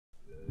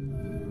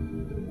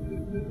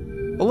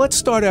Well, let's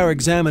start our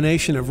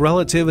examination of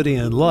relativity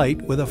and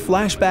light with a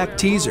flashback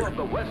teaser.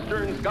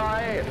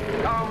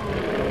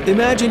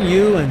 Imagine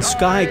you and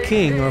Sky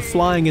King are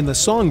flying in the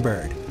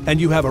Songbird,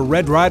 and you have a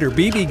Red Ryder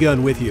BB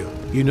gun with you.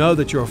 You know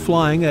that you're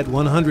flying at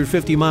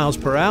 150 miles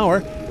per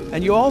hour,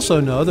 and you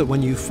also know that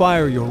when you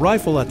fire your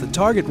rifle at the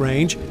target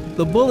range,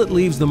 the bullet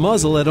leaves the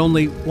muzzle at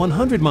only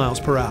 100 miles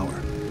per hour.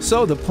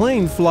 So the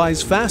plane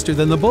flies faster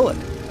than the bullet.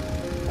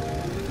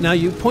 Now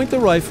you point the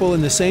rifle in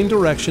the same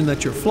direction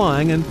that you're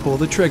flying and pull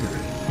the trigger.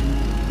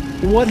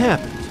 What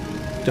happens?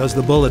 Does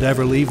the bullet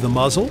ever leave the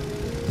muzzle?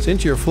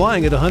 Since you're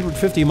flying at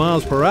 150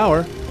 miles per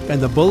hour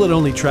and the bullet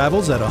only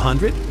travels at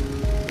 100?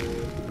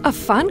 A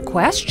fun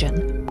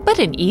question, but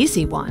an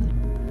easy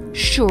one.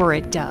 Sure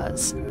it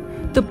does.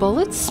 The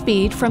bullet's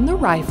speed from the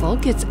rifle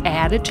gets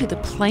added to the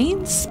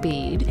plane's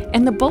speed,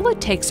 and the bullet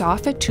takes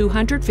off at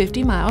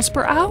 250 miles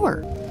per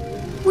hour.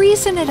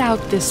 Reason it out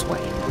this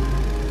way.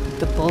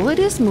 The bullet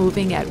is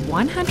moving at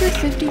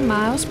 150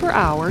 miles per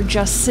hour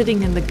just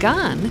sitting in the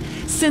gun,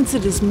 since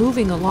it is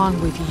moving along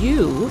with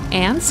you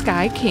and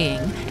Sky King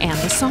and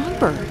the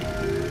Songbird.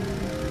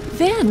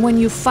 Then when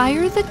you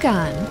fire the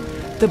gun,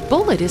 the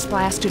bullet is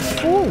blasted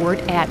forward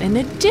at an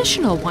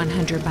additional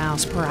 100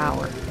 miles per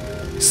hour.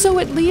 So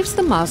it leaves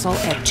the muzzle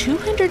at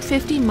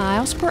 250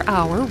 miles per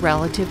hour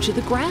relative to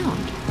the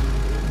ground,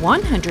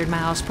 100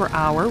 miles per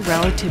hour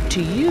relative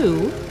to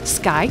you,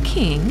 Sky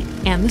King,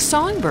 and the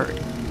Songbird.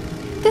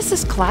 This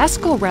is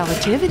classical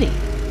relativity.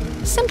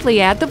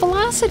 Simply add the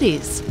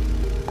velocities.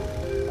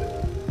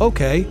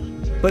 Okay,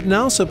 but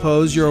now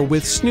suppose you're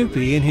with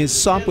Snoopy in his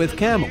Sopwith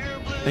Camel,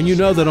 and you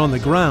know that on the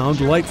ground,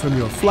 light from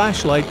your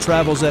flashlight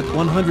travels at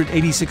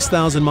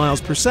 186,000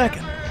 miles per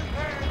second.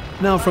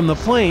 Now from the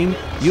plane,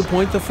 you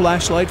point the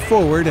flashlight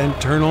forward and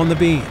turn on the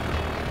beam.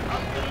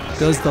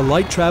 Does the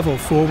light travel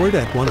forward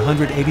at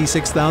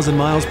 186,000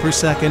 miles per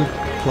second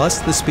plus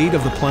the speed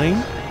of the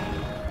plane?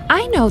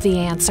 I know the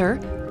answer,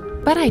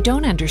 but I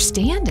don't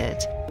understand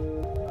it.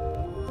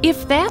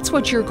 If that's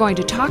what you're going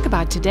to talk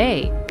about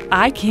today,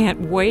 I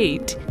can't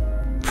wait.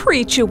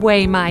 Preach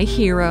away, my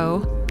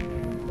hero.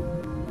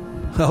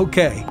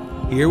 Okay,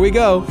 here we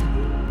go.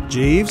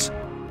 Jeeves?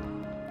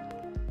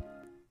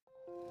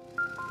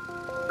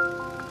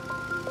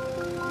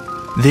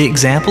 The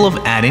example of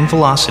adding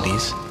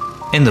velocities,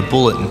 in the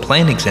bullet and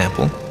plane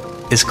example,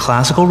 is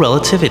classical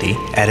relativity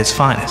at its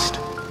finest.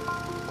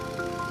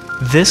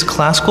 This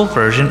classical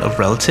version of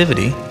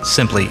relativity,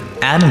 simply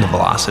adding the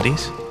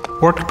velocities,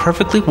 worked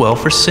perfectly well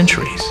for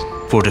centuries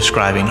for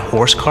describing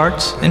horse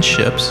carts and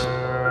ships,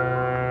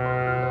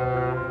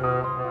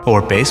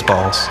 or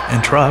baseballs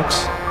and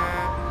trucks,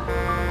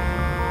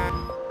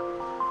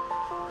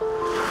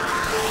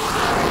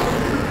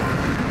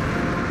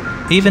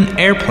 even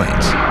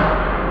airplanes,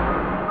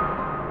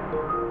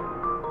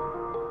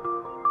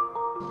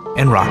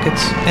 and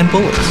rockets and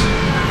bullets.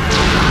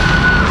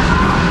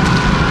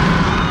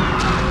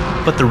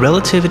 But the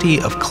relativity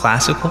of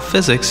classical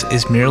physics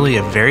is merely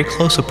a very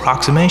close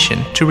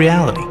approximation to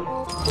reality.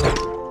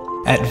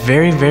 At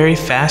very, very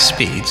fast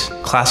speeds,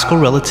 classical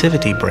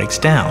relativity breaks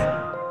down.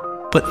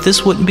 But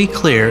this wouldn't be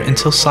clear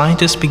until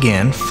scientists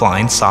began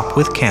flying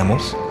Sopwith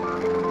camels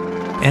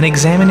and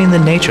examining the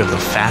nature of the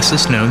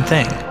fastest known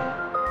thing,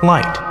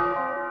 light.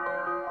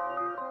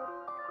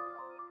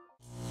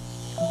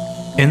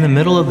 In the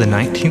middle of the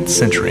 19th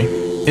century,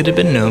 it had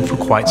been known for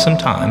quite some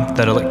time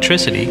that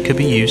electricity could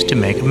be used to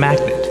make a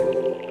magnet,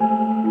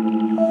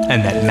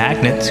 and that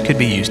magnets could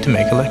be used to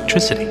make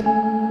electricity.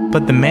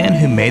 But the man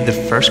who made the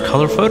first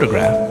color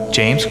photograph,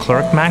 James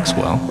Clerk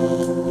Maxwell,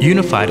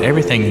 unified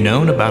everything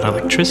known about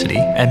electricity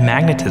and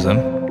magnetism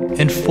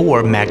in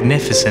 4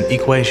 magnificent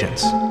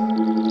equations.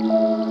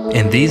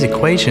 And these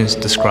equations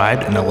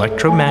described an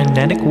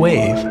electromagnetic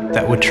wave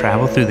that would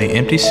travel through the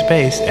empty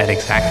space at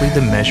exactly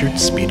the measured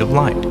speed of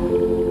light.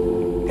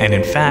 And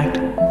in fact,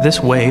 this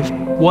wave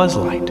was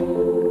light.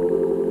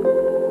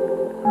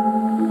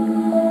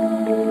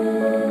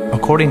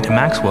 According to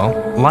Maxwell,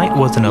 light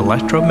was an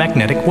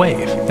electromagnetic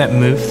wave that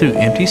moved through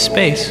empty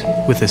space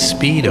with a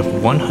speed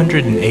of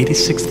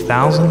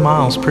 186,000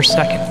 miles per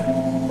second.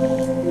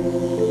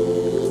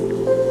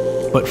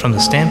 But from the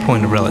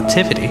standpoint of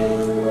relativity,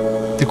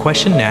 the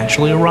question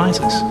naturally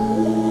arises,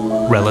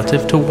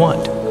 relative to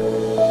what?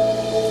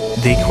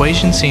 The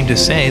equation seemed to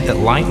say that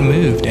light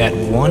moved at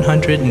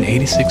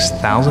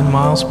 186,000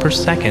 miles per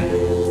second,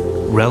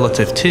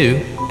 relative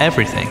to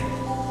everything.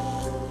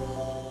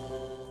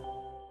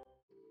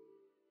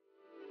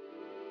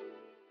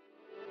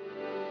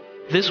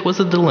 This was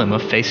a dilemma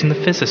facing the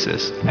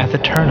physicists at the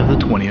turn of the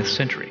 20th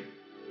century.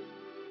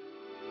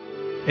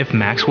 If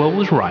Maxwell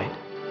was right,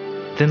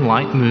 then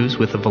light moves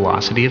with a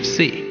velocity of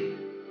c,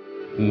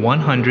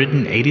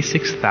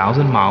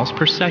 186,000 miles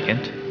per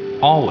second,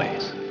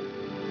 always.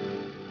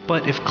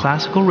 But if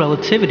classical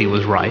relativity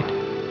was right,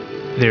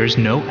 there is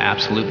no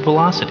absolute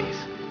velocities,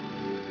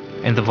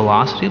 and the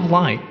velocity of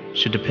light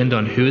should depend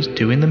on who is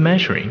doing the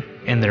measuring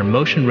and their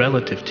motion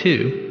relative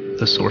to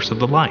the source of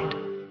the light.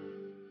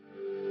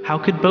 How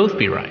could both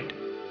be right?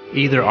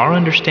 Either our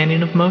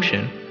understanding of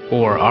motion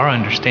or our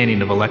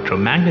understanding of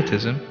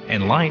electromagnetism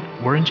and light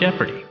were in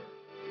jeopardy.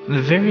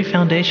 The very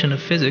foundation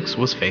of physics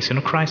was facing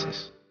a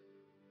crisis.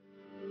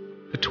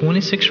 A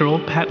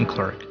 26-year-old patent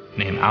clerk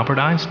named Albert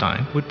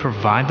Einstein would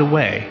provide the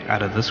way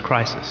out of this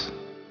crisis.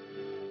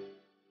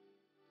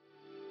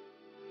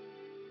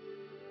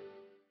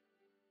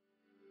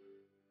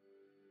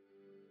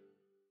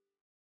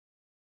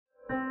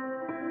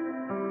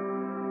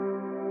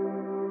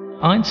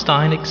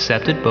 Einstein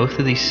accepted both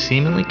of these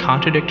seemingly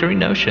contradictory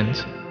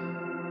notions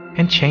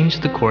and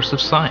changed the course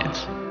of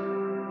science.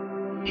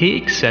 He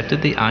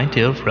accepted the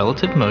idea of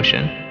relative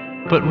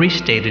motion, but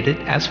restated it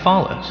as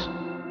follows.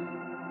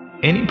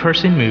 Any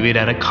person moving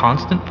at a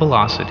constant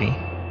velocity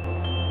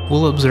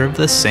will observe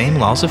the same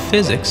laws of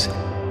physics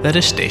that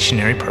a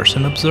stationary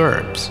person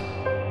observes.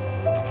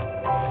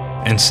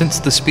 And since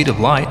the speed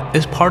of light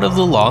is part of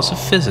the laws of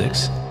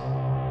physics,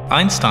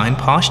 Einstein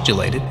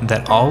postulated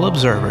that all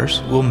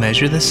observers will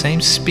measure the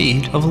same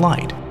speed of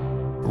light,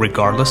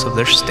 regardless of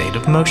their state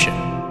of motion.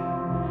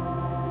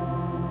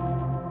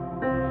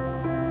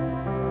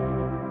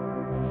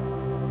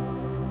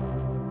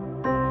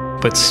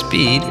 But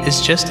speed is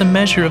just a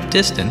measure of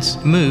distance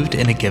moved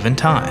in a given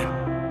time.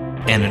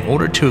 And in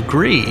order to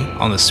agree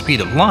on the speed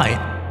of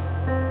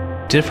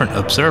light, different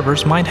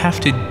observers might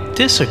have to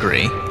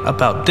disagree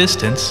about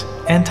distance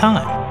and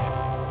time.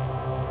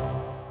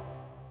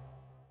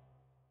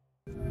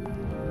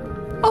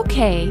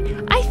 Okay,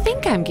 I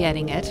think I'm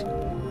getting it.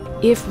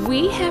 If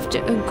we have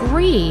to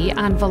agree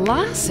on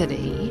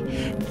velocity,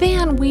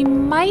 then we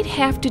might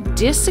have to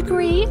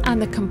disagree on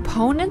the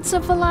components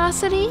of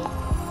velocity?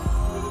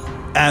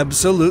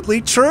 Absolutely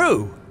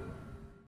true.